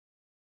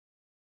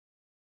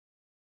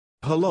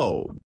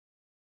Hello.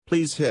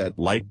 Please hit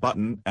like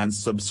button and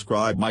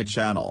subscribe my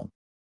channel.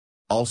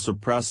 Also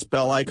press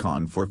bell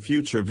icon for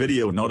future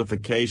video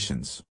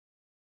notifications.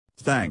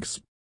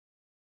 Thanks.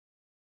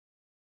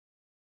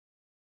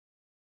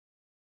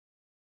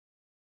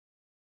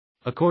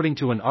 According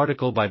to an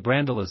article by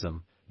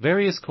Brandalism,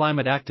 various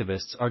climate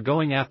activists are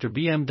going after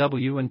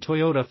BMW and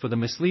Toyota for the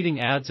misleading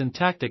ads and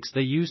tactics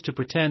they use to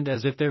pretend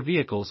as if their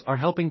vehicles are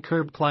helping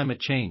curb climate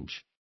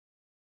change.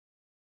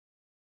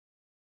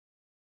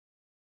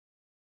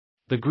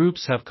 The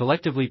groups have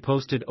collectively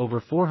posted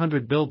over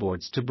 400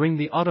 billboards to bring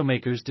the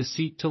automakers'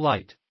 deceit to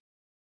light.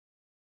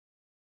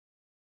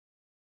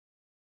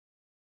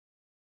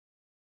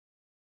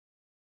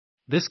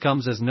 This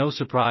comes as no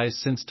surprise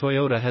since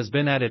Toyota has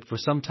been at it for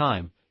some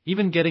time,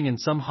 even getting in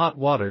some hot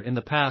water in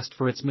the past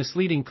for its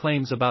misleading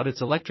claims about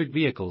its electric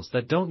vehicles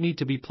that don't need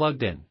to be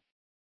plugged in.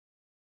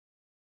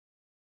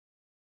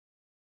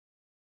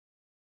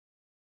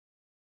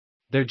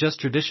 They're just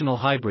traditional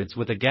hybrids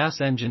with a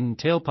gas engine and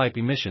tailpipe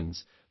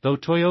emissions, though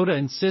Toyota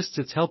insists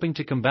it's helping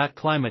to combat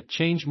climate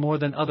change more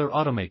than other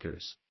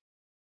automakers.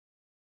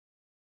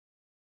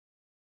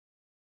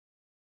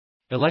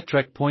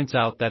 Electrek points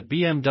out that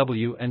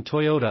BMW and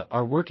Toyota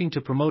are working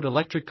to promote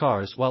electric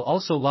cars while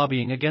also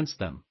lobbying against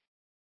them.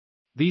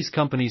 These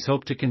companies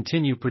hope to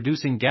continue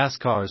producing gas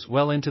cars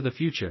well into the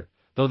future,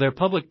 though their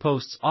public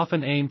posts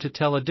often aim to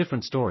tell a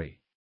different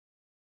story.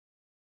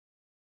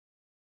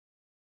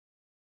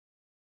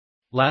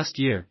 Last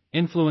year,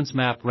 Influence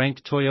Map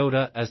ranked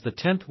Toyota as the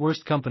 10th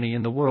worst company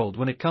in the world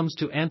when it comes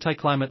to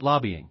anti-climate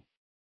lobbying.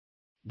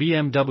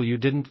 BMW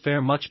didn't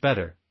fare much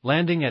better,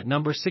 landing at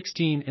number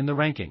 16 in the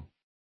ranking.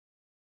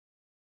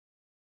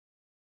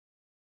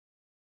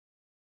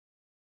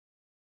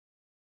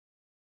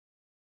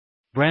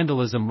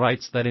 Brandalism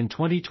writes that in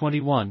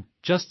 2021,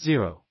 just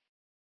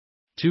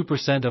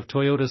 0.2% of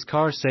Toyota's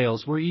car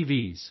sales were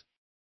EVs.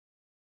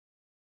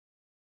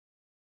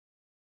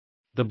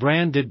 The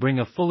brand did bring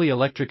a fully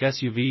electric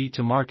SUV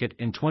to market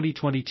in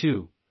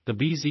 2022, the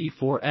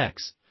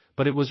BZ4X,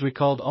 but it was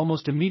recalled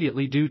almost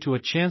immediately due to a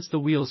chance the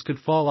wheels could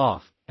fall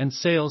off, and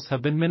sales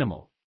have been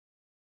minimal.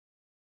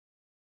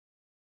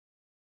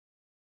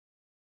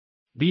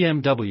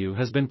 BMW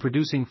has been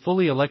producing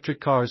fully electric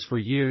cars for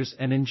years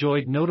and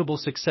enjoyed notable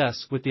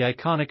success with the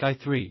iconic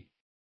i3.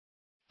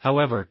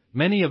 However,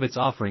 many of its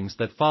offerings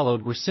that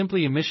followed were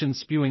simply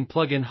emission-spewing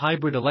plug-in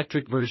hybrid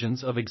electric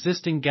versions of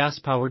existing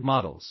gas-powered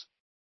models.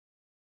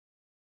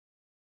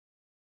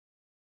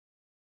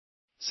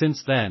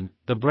 Since then,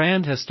 the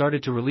brand has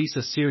started to release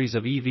a series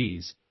of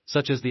EVs,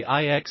 such as the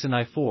iX and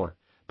i4,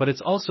 but it's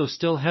also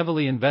still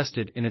heavily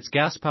invested in its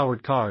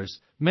gas-powered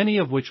cars, many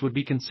of which would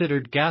be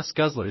considered gas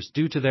guzzlers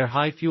due to their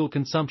high fuel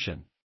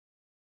consumption.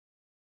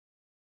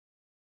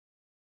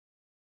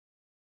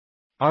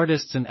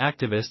 Artists and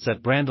activists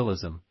at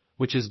Brandalism,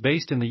 which is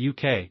based in the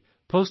UK,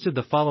 posted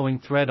the following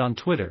thread on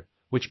Twitter,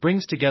 which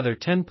brings together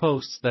 10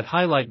 posts that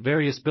highlight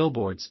various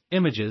billboards,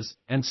 images,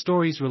 and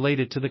stories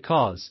related to the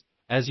cause.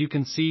 As you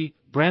can see,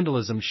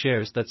 Brandalism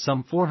shares that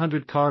some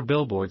 400 car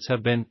billboards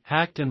have been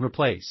hacked and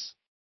replaced.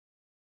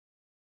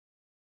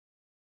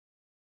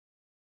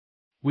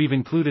 We've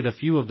included a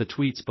few of the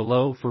tweets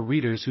below for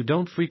readers who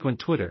don't frequent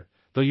Twitter,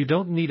 though you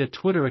don't need a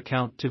Twitter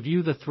account to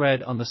view the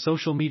thread on the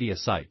social media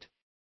site.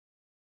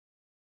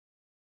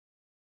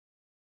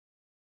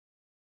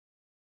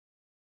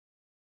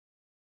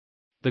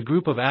 The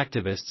group of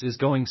activists is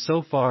going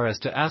so far as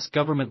to ask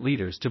government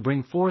leaders to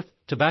bring forth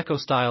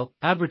tobacco-style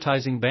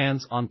advertising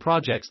bans on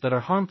projects that are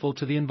harmful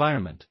to the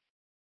environment.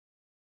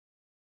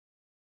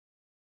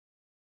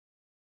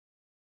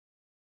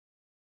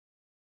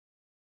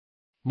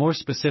 More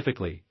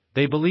specifically,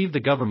 they believe the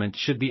government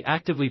should be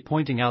actively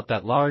pointing out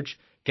that large,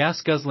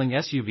 gas-guzzling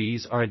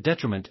SUVs are a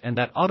detriment and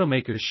that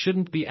automakers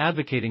shouldn't be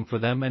advocating for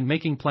them and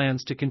making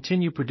plans to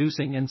continue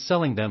producing and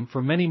selling them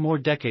for many more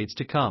decades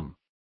to come.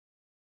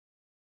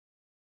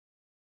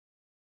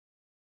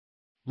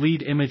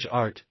 Lead image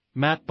art,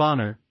 Matt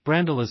Bonner,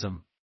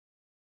 Brandalism.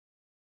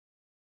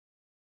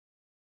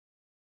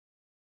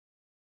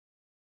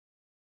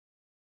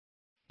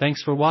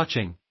 Thanks for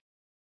watching.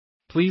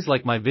 Please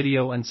like my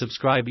video and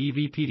subscribe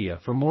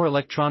EVPedia for more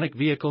electronic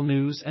vehicle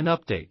news and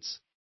updates.